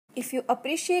If you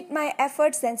appreciate my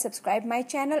efforts, then subscribe my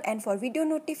channel, and for video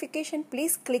notification,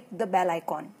 please click the bell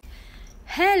icon.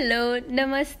 Hello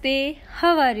नमस्ते,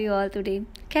 how are you all today.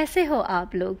 कैसे हो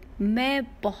आप लोग? मैं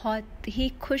बहुत ही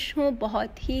खुश हूँ,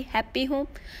 बहुत ही हैप्पी हूँ।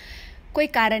 कोई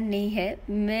कारण नहीं है,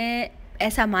 मैं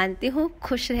ऐसा मानती हूँ।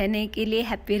 खुश रहने के लिए,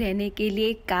 हैप्पी रहने के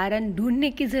लिए कारण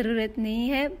ढूंढने की ज़रूरत नहीं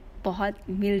है, बहुत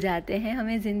मिल जाते हैं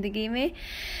हमें ज़िंदगी में।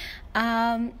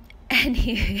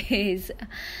 एनीवेज,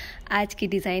 आज की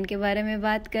डिज़ाइन के बारे में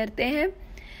बात करते हैं।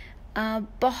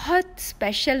 बहुत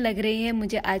स्पेशल लग रही है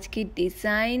मुझे आज की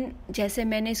डिज़ाइन। जैसे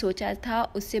मैंने सोचा था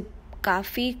उससे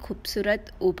काफ़ी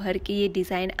खूबसूरत उभर के ये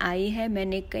डिज़ाइन आई है।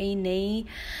 मैंने कई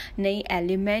नई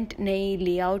एलिमेंट, नई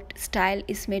लेआउट स्टाइल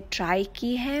इसमें ट्राई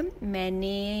की है।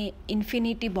 मैंने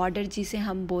इन्फिनिटी बॉर्डर जिसे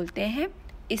हम बोलते हैं,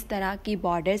 इस तरह की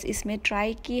बॉर्डर्स इसमें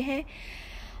ट्राई की है।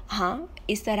 हाँ,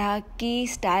 इस तरह की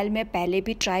स्टाइल मैं पहले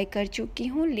भी ट्राई कर चुकी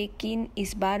हूँ, लेकिन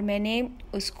इस बार मैंने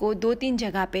उसको 2-3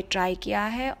 जगह पे ट्राई किया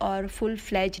है और फुल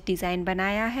फ्लेज डिज़ाइन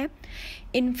बनाया है।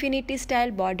 इन्फिनिटी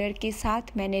स्टाइल बॉर्डर के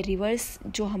साथ मैंने रिवर्स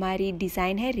जो हमारी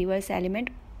डिज़ाइन है, रिवर्स एलिमेंट,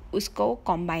 उसको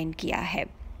कंबाइन किया है।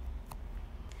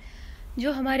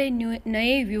 जो हमारे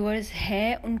नए व्यूअर्स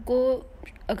हैं उनको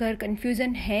अगर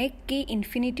कन्फ्यूज़न है कि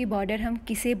इन्फिनिटी बॉर्डर हम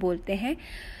किसे बोलते हैं,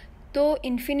 तो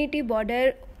इन्फिनिटी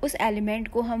बॉर्डर उस एलिमेंट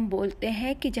को हम बोलते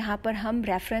हैं कि जहाँ पर हम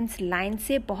रेफरेंस लाइन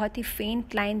से, बहुत ही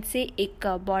फेंट लाइन से एक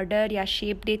बॉर्डर या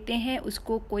शेप देते हैं।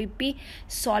 उसको कोई भी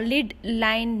सॉलिड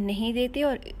लाइन नहीं देते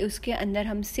और उसके अंदर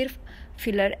हम सिर्फ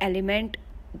फिलर एलिमेंट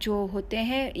जो होते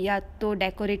हैं या तो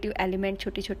डेकोरेटिव एलिमेंट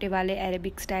छोटे छोटे वाले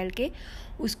अरेबिक स्टाइल के,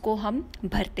 उसको हम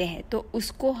भरते हैं। तो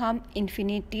उसको हम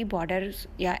इन्फिनिटी बॉर्डर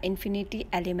या इन्फिनिटी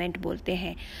एलिमेंट बोलते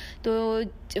हैं।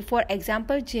 तो फॉर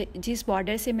एग्ज़ाम्पल जिस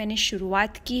बॉर्डर से मैंने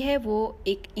शुरुआत की है वो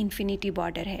एक इन्फिनिटी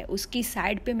बॉर्डर है। उसकी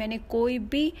साइड पे मैंने कोई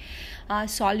भी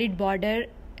सॉलिड बॉर्डर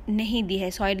नहीं दी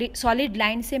है, सॉलिड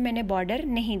लाइन से मैंने बॉर्डर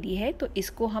नहीं दी है, तो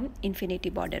इसको हम इन्फिनिटी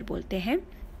बॉर्डर बोलते हैं।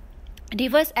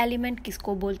 रिवर्स एलिमेंट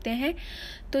किसको बोलते हैं?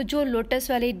 तो जो लोटस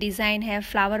वाली डिज़ाइन है,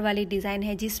 फ्लावर वाली डिज़ाइन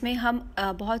है, जिसमें हम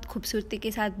बहुत खूबसूरती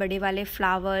के साथ बड़े वाले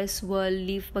फ्लावर्स, वर्ल,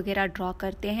 लीफ वगैरह ड्रॉ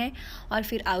करते हैं और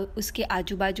फिर उसके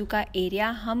आजू बाजू का एरिया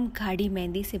हम गाढ़ी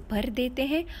मेहंदी से भर देते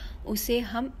हैं, उसे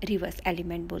हम रिवर्स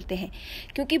एलिमेंट बोलते हैं।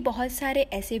 क्योंकि बहुत सारे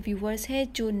ऐसे व्यूअर्स हैं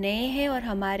जो नए हैं और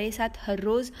हमारे साथ हर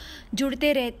रोज़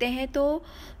जुड़ते रहते हैं, तो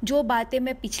जो बातें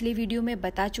मैं पिछले वीडियो में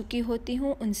बता चुकी होती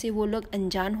हूँ उनसे वो लोग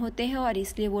अनजान होते हैं और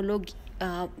इसलिए वो लोग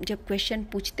जब क्वेश्चन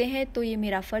पूछते हैं तो ये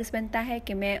मेरा फ़र्ज़ बनता है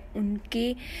कि मैं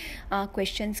उनके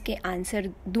क्वेश्चंस के आंसर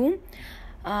दूं।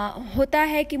 होता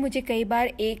है कि मुझे कई बार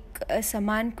एक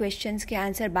समान क्वेश्चंस के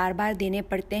आंसर बार बार देने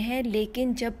पड़ते हैं,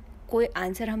 लेकिन जब कोई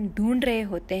आंसर हम ढूंढ रहे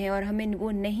होते हैं और हमें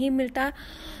वो नहीं मिलता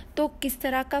तो किस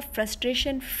तरह का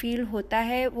फ्रस्ट्रेशन फील होता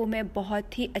है वो मैं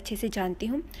बहुत ही अच्छे से जानती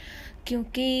हूँ।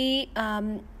 क्योंकि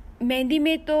मेहंदी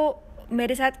में तो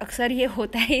मेरे साथ अक्सर ये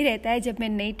होता ही रहता है, जब मैं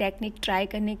नई टेक्निक ट्राई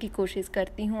करने की कोशिश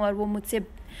करती हूँ और वो मुझसे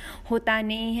होता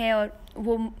नहीं है और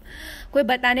वो कोई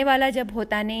बताने वाला जब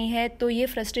होता नहीं है, तो ये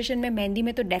फ्रस्ट्रेशन मैं मेहंदी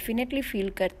में तो डेफिनेटली फ़ील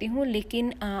करती हूँ।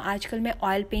 लेकिन आजकल मैं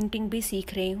ऑयल पेंटिंग भी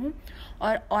सीख रही हूँ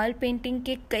और ऑयल पेंटिंग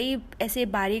के कई ऐसे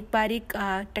बारीक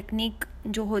टेक्निक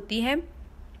जो होती है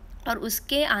और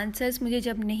उसके आंसर्स मुझे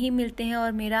जब नहीं मिलते हैं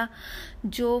और मेरा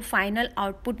जो फाइनल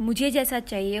आउटपुट मुझे जैसा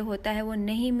चाहिए होता है वो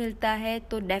नहीं मिलता है,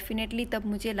 तो डेफिनेटली तब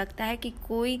मुझे लगता है कि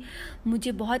कोई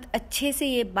मुझे बहुत अच्छे से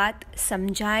ये बात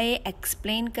समझाए,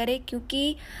 एक्सप्लेन करे।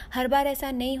 क्योंकि हर बार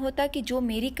ऐसा नहीं होता कि जो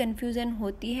मेरी कन्फ्यूज़न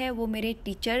होती है वो मेरे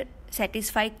टीचर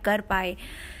सेटिस्फाई कर पाए।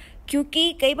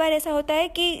 क्योंकि कई बार ऐसा होता है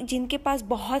कि जिनके पास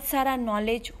बहुत सारा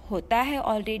नॉलेज होता है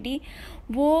ऑलरेडी,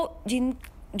 वो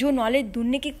जो नॉलेज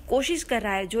ढूंढने की कोशिश कर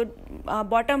रहा है, जो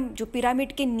बॉटम, जो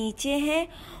पिरामिड के नीचे हैं,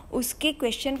 उसके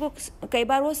क्वेश्चन को कई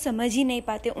बार वो समझ ही नहीं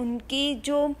पाते। उनकी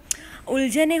जो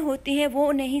उलझनें होती हैं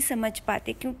वो नहीं समझ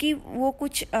पाते, क्योंकि वो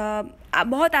कुछ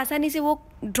बहुत आसानी से वो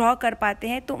ड्रॉ कर पाते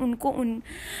हैं, तो उनको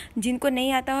जिनको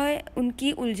नहीं आता है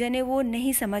उनकी उलझनें वो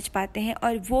नहीं समझ पाते हैं।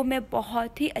 और वो मैं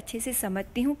बहुत ही अच्छे से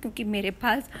समझती हूँ, क्योंकि मेरे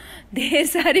पास ढेर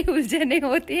सारी उलझनें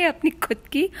होती हैं अपनी खुद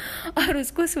की, और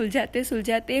उसको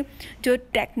सुलझाते जो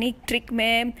टेक्निक, ट्रिक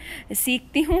मैं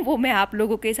सीखती हूँ वो मैं आप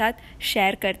लोगों के साथ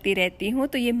शेयर करती रहती हूँ।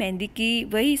 तो ये मेहंदी की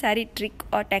वही सारी ट्रिक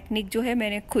और टेक्निक जो है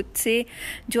मैंने खुद से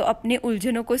जो अपने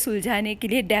उलझनों को सुलझाने के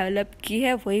लिए डेवलप की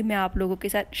है, वही मैं आप लोगों के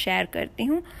साथ शेयर करती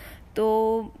हूँ। तो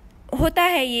होता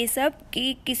है ये सब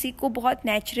कि किसी को बहुत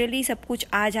नेचुरली सब कुछ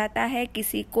आ जाता है,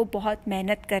 किसी को बहुत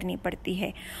मेहनत करनी पड़ती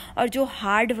है, और जो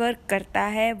हार्ड वर्क करता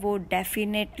है वो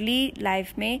डेफिनेटली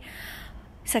लाइफ में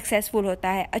सक्सेसफुल होता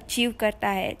है, अचीव करता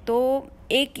है। तो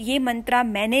एक ये मंत्रा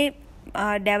मैंने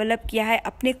डेवलप किया है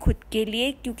अपने खुद के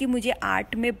लिए, क्योंकि मुझे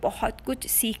आर्ट में बहुत कुछ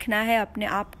सीखना है, अपने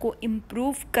आप को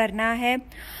इम्प्रूव करना है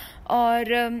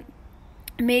और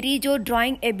मेरी जो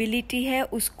ड्राइंग एबिलिटी है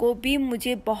उसको भी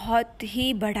मुझे बहुत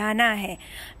ही बढ़ाना है।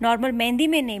 नॉर्मल मेहंदी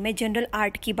में नहीं, मैं जनरल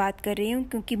आर्ट की बात कर रही हूँ,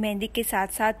 क्योंकि मेहंदी के साथ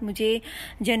साथ मुझे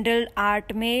जनरल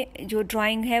आर्ट में जो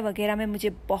ड्राइंग है वगैरह में मुझे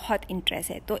बहुत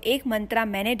इंटरेस्ट है। तो एक मंत्रा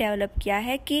मैंने डेवलप किया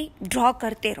है कि ड्रॉ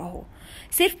करते रहो,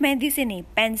 सिर्फ मेहंदी से नहीं,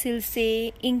 पेंसिल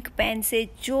से, इंक पेन से,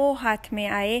 जो हाथ में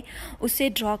आए उससे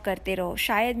ड्रॉ करते रहो।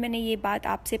 शायद मैंने ये बात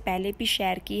आपसे पहले भी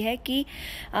शेयर की है कि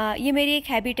ये मेरी एक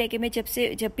हैबिट है कि मैं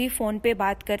जब भी फ़ोन पे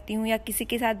बात करती हूँ या किसी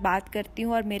के साथ बात करती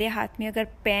हूँ और मेरे हाथ में अगर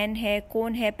पेन है,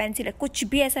 कोन है, पेंसिल है, कुछ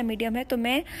भी ऐसा मीडियम है, तो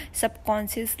मैं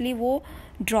सबकॉन्शियसली वो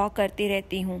ड्रॉ करती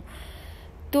रहती हूँ।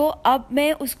 तो अब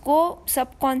मैं उसको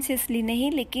सबकॉन्शियसली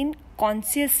नहीं लेकिन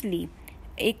कॉन्शियसली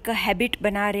एक हैबिट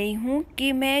बना रही हूँ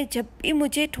कि मैं जब भी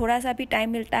मुझे थोड़ा सा भी टाइम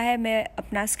मिलता है, मैं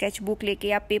अपना स्केच बुक लेके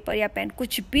या पेपर या पेन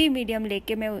कुछ भी मीडियम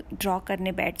लेके मैं ड्रॉ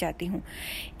करने बैठ जाती हूँ।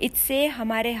 इससे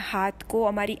हमारे हाथ को,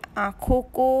 हमारी आँखों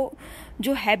को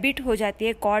जो हैबिट हो जाती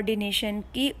है कोऑर्डिनेशन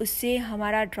की, उससे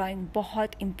हमारा ड्राइंग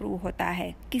बहुत इम्प्रूव होता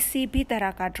है, किसी भी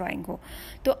तरह का ड्राइंग हो।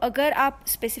 तो अगर आप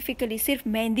स्पेसिफिकली सिर्फ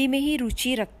मेहंदी में ही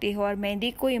रुचि रखते हो और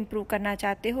मेहंदी को इम्प्रूव करना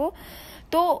चाहते हो,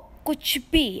 तो कुछ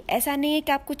भी ऐसा नहीं है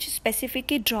कि आप कुछ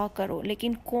स्पेसिफिक ही ड्रॉ करो,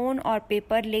 लेकिन कोन और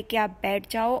पेपर लेके आप बैठ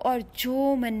जाओ और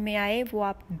जो मन में आए वो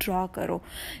आप ड्रॉ करो।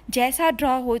 जैसा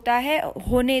ड्रॉ होता है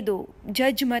होने दो,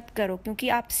 जज मत करो, क्योंकि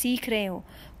आप सीख रहे हो।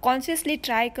 कॉन्शियसली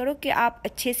ट्राई करो कि आप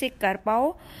अच्छे से कर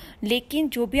पाओ, लेकिन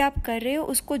जो भी आप कर रहे हो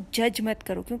उसको जज मत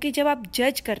करो, क्योंकि जब आप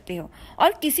जज करते हो,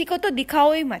 और किसी को तो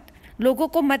दिखाओ ही मत, लोगों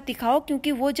को मत दिखाओ,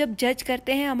 क्योंकि वो जब जज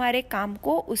करते हैं हमारे काम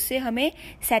को, उससे हमें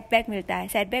सेटबैक मिलता है।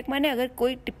 सेटबैक माने अगर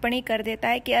कोई टिप्पणी कर देता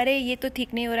है कि अरे ये तो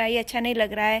ठीक नहीं हो रहा है, ये अच्छा नहीं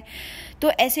लग रहा है,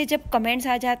 तो ऐसे जब कमेंट्स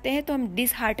आ जाते हैं तो हम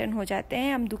डिसहार्टन हो जाते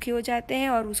हैं, हम दुखी हो जाते हैं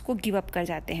और उसको गिव अप कर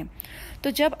जाते हैं।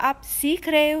 तो जब आप सीख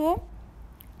रहे हो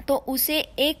तो उसे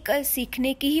एक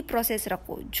सीखने की ही प्रोसेस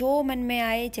रखो, जो मन में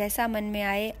आए, जैसा मन में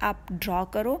आए आप ड्रॉ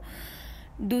करो,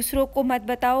 दूसरों को मत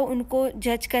बताओ, उनको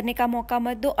जज करने का मौका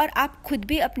मत दो, और आप खुद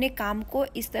भी अपने काम को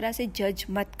इस तरह से जज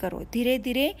मत करो। धीरे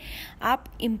धीरे आप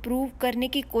इम्प्रूव करने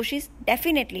की कोशिश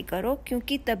डेफिनेटली करो,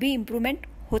 क्योंकि तभी इम्प्रूवमेंट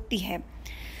होती है।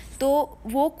 तो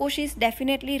वो कोशिश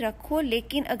डेफिनेटली रखो,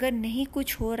 लेकिन अगर नहीं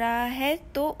कुछ हो रहा है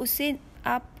तो उससे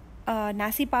आप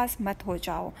नासीपास मत हो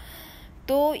जाओ।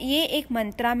 तो ये एक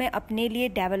मंत्रा मैं अपने लिए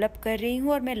डेवलप कर रही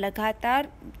हूँ और मैं लगातार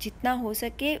जितना हो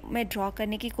सके मैं ड्रॉ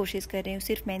करने की कोशिश कर रही हूँ,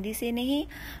 सिर्फ मेहंदी से नहीं,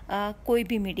 कोई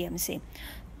भी मीडियम से।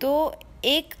 तो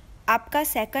एक आपका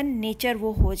सेकंड नेचर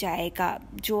वो हो जाएगा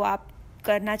जो आप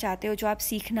करना चाहते हो, जो आप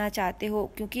सीखना चाहते हो,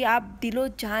 क्योंकि आप दिलो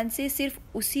जान से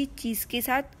सिर्फ उसी चीज़ के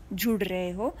साथ जुड़ रहे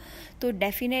हो। तो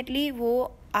डेफिनेटली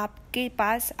वो आपके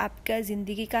पास आपका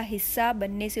ज़िंदगी का हिस्सा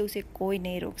बनने से उसे कोई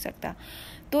नहीं रोक सकता।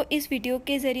 तो इस वीडियो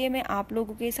के ज़रिए मैं आप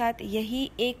लोगों के साथ यही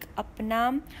एक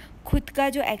अपना खुद का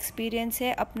जो एक्सपीरियंस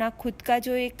है, अपना खुद का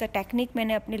जो एक टेक्निक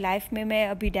मैंने अपनी लाइफ में मैं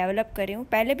अभी डेवलप कर रही हूँ।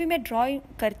 पहले भी मैं ड्राइंग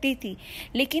करती थी,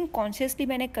 लेकिन कॉन्शियसली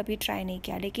मैंने कभी ट्राई नहीं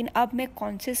किया, लेकिन अब मैं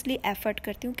कॉन्शियसली एफर्ट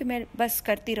करती हूँ कि मैं बस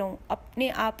करती रहूँ अपने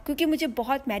आप, क्योंकि मुझे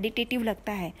बहुत मेडिटेटिव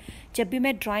लगता है। जब भी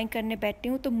मैं ड्राइंग करने बैठती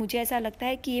हूँ तो मुझे ऐसा लगता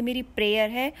है कि ये मेरी प्रेयर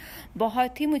है,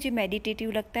 बहुत ही मुझे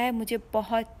मेडिटेटिव लगता है, मुझे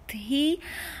बहुत ही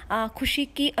खुशी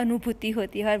की अनुभूति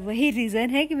होती है, और वही रीज़न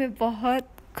है कि मैं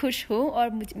बहुत खुश हूँ और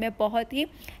मैं बहुत ही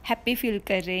हैप्पी फील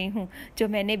कर रही हूँ, जो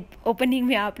मैंने ओपनिंग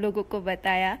में आप लोगों को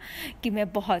बताया कि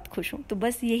मैं बहुत खुश हूँ। तो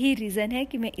बस यही रीज़न है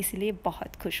कि मैं इसलिए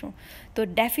बहुत खुश हूँ। तो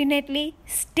definitely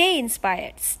stay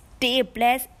inspired, stay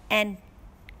blessed and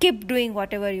keep doing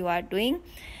what ever you are doing.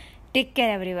 Take care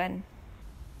everyone.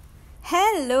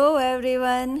 Hello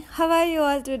everyone, how are you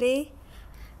all today?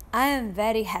 I am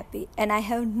very happy and I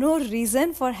have no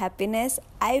reason for happiness.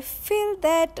 I feel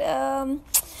that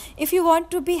if you want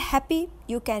to be happy,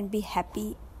 you can be happy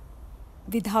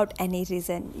without any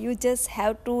reason. You just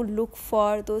have to look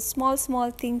for those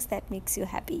small things that makes you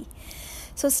happy.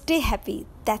 So stay happy.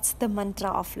 That's the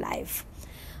mantra of life.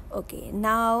 Okay,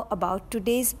 now about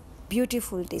today's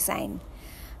beautiful design.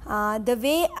 The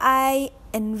way I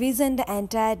envisioned the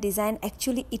entire design,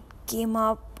 actually it came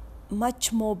up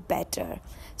much more better.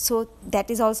 So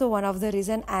that is also one of the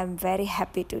reason I am very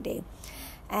happy today.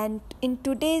 And in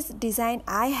today's design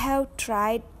I have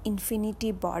tried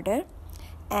infinity border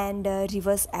and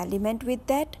reverse element with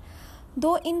that.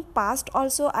 Though in past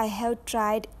also I have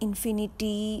tried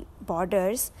infinity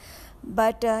borders,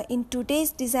 but in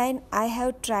today's design I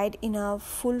have tried in a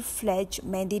full-fledged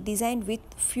mehndi design with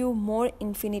few more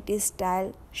infinity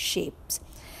style shapes.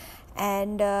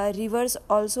 And reverse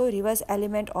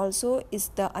element also is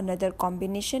the another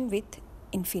combination with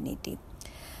infinity.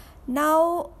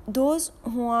 Now those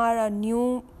who are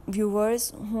new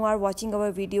viewers who are watching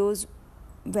our videos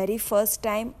very first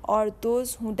time or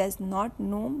those who does not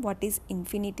know what is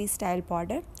infinity style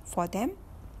border, for them,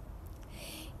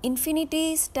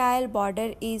 infinity style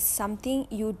border is something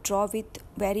you draw with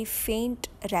very faint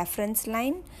reference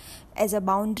line as a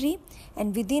boundary,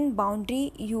 and within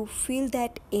boundary you fill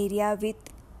that area with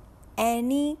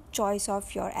any choice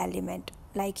of your element.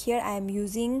 Like here I am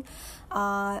using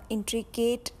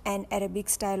intricate and Arabic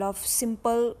style of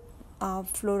simple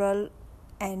floral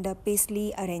and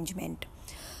paisley arrangement.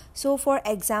 So for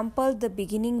example, the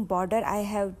beginning border I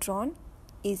have drawn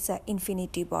is an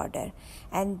infinity border,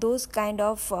 and those kind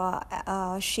of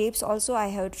shapes also I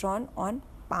have drawn on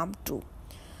palm too.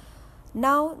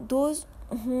 Now those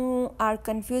who are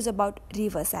confused about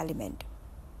reverse element,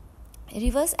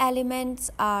 reverse elements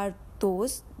are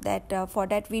those that for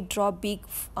that we draw big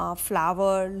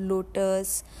flower,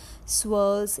 lotus,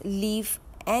 swirls, leaf,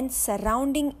 and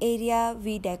surrounding area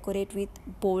we decorate with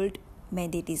bold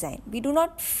mehndi design. We do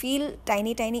not feel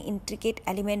tiny intricate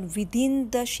element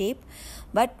within the shape,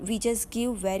 but we just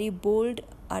give very bold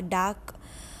dark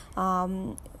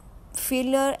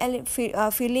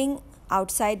filling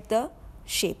outside the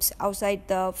shapes, outside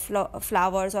the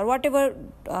flowers or whatever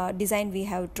design we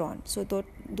have drawn. So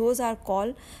those are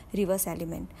called reverse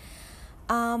element.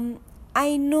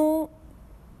 I know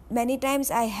many times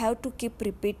I have to keep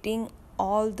repeating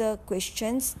all the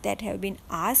questions that have been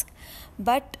asked,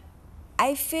 but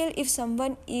I feel if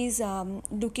someone is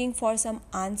looking for some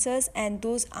answers and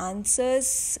those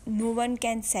answers no one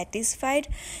can satisfied,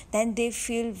 then they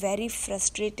feel very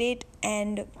frustrated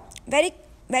and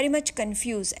very much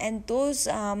confused, and those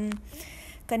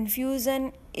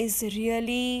confusion is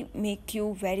really make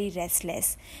you very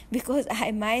restless, because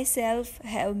I myself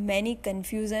have many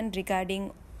confusion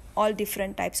regarding all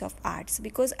different types of arts,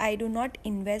 because I do not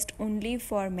invest only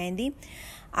for mehndi.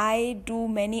 I do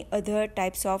many other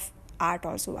types of art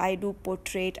also. I do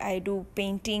portrait, I do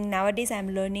painting. Nowadays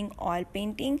I'm learning oil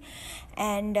painting,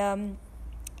 and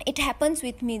it happens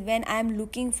with me when I'm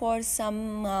looking for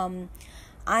some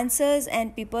answers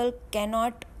and people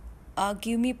cannot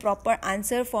give me proper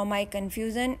answer for my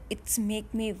confusion. It's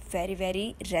make me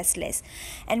very restless.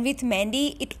 And with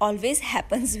mehndi it always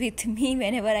happens with me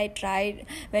whenever I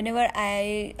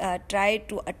try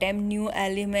to attempt new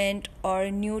element or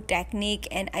new technique,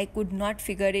 and I could not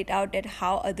figure it out that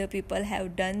how other people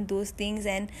have done those things,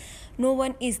 and no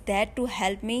one is there to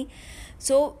help me.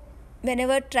 So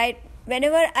whenever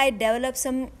I develop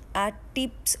some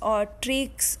tips or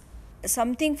tricks,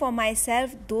 something for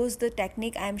myself, those the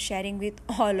technique I am sharing with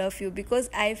all of you,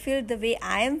 because I feel the way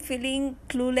I am feeling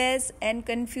clueless and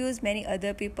confused, many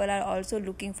other people are also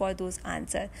looking for those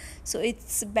answers. So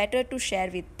it's better to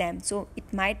share with them, so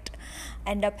it might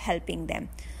end up helping them.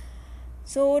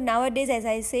 So nowadays, as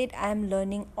I said, I am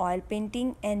learning oil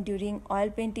painting, and during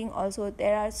oil painting also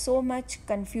there are so much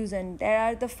confusion. There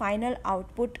are the final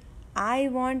output I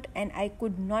want and I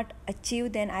could not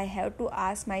achieve, then I have to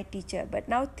ask my teacher. But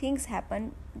now things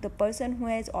happen, the person who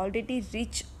has already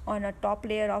reached on a top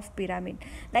layer of pyramid,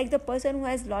 like the person who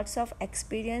has lots of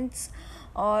experience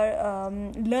or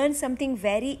learn something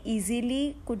very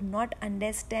easily, could not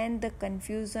understand the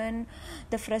confusion,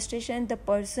 the frustration, the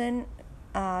person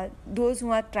those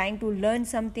who are trying to learn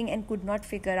something and could not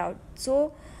figure out.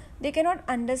 So they cannot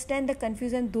understand the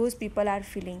confusion those people are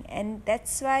feeling, and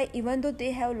that's why even though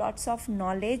they have lots of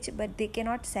knowledge, but they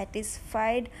cannot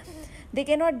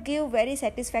give very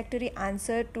satisfactory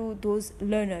answer to those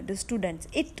learner, the students.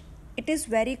 It is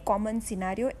very common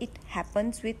scenario. It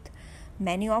happens with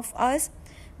many of us,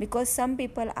 because some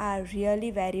people are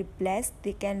really very blessed,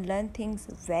 they can learn things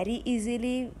very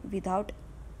easily without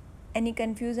any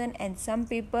confusion, and some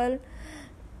people,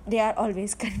 they are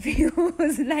always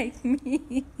confused like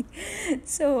me.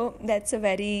 So that's a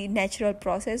very natural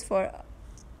process for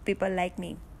people like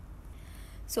me.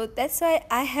 So that's why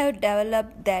I have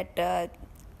developed that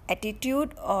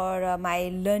attitude or my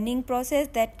learning process,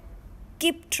 that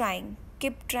keep trying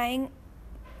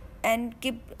and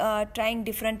keep trying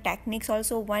different techniques.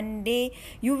 Also one day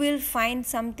you will find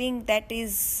something that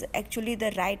is actually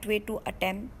the right way to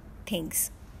attempt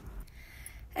things.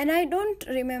 And I don't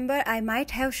remember, I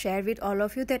might have shared with all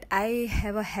of you that I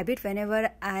have a habit whenever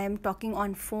I am talking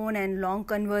on phone and long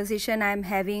conversation I am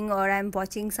having, or I am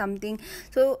watching something.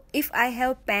 So if I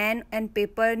have pen and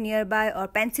paper nearby or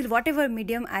pencil, whatever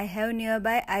medium I have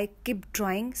nearby, I keep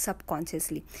drawing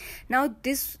subconsciously. Now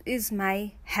this is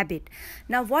my habit.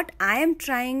 Now what I am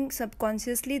trying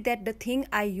subconsciously, that the thing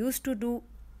I used to do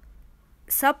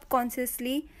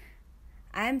subconsciously,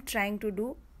 I am trying to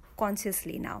do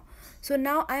consciously now. So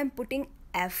now I am putting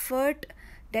effort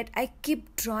that I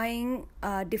keep drawing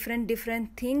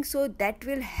different things, so that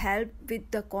will help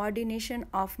with the coordination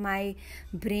of my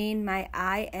brain, my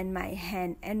eye and my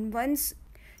hand. And once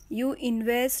you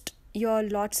invest your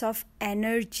lots of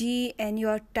energy and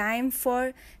your time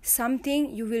for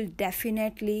something, you will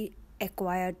definitely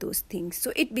acquire those things,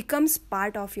 so it becomes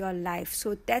part of your life.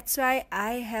 So that's why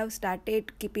I have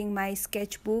started keeping my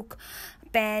sketchbook,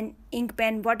 pen, ink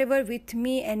pen, whatever with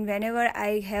me, and whenever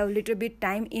I have little bit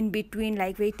time in between,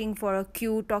 like waiting for a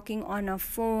queue, talking on a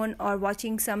phone or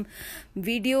watching some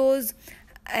videos,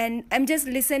 and I'm just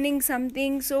listening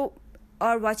something, so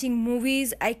or watching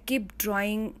movies, I keep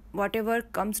drawing whatever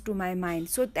comes to my mind.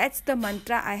 So that's the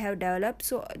mantra I have developed.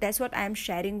 So that's what I am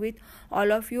sharing with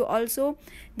all of you also,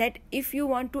 that if you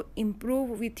want to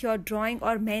improve with your drawing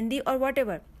or mehndi or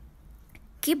whatever,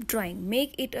 keep drawing,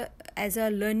 make it as a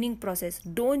learning process.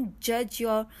 Don't judge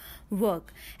your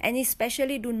work, and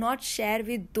especially do not share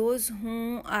with those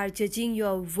who are judging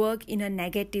your work in a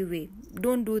negative way.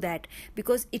 Don't do that,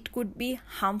 because it could be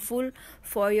harmful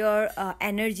for your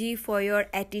energy, for your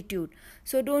attitude.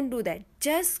 So don't do that.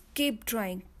 Just keep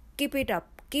drawing, keep it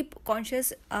up, keep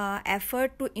conscious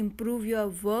effort to improve your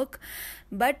work.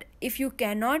 But if you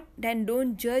cannot, then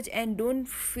don't judge and don't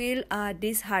feel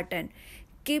disheartened.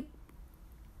 Keep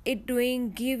it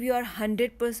doing, give your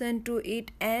 100% to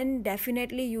it, and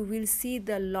definitely you will see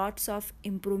the lots of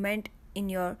improvement in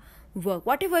your work,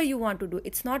 whatever you want to do.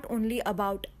 It's not only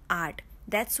about art.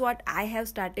 That's what I have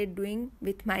started doing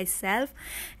with myself,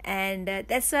 and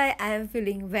that's why I am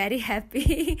feeling very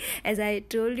happy as I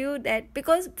told you that,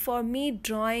 because for me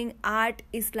drawing art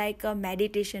is like a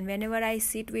meditation. Whenever I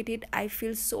sit with it, I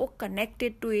feel so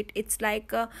connected to it. It's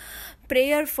like a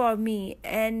prayer for me,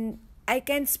 and I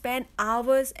can spend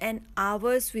hours and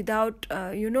hours without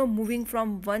moving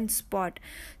from one spot.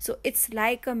 So it's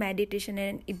like a meditation,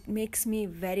 and it makes me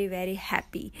very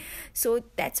happy. So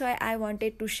that's why I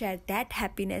wanted to share that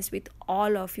happiness with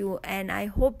all of you, and I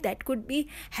hope that could be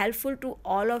helpful to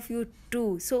all of you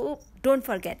too. So don't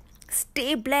forget,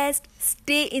 stay blessed,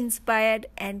 stay inspired,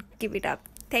 and keep it up.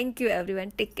 Thank you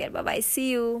everyone. Take care. Bye bye.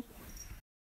 See you.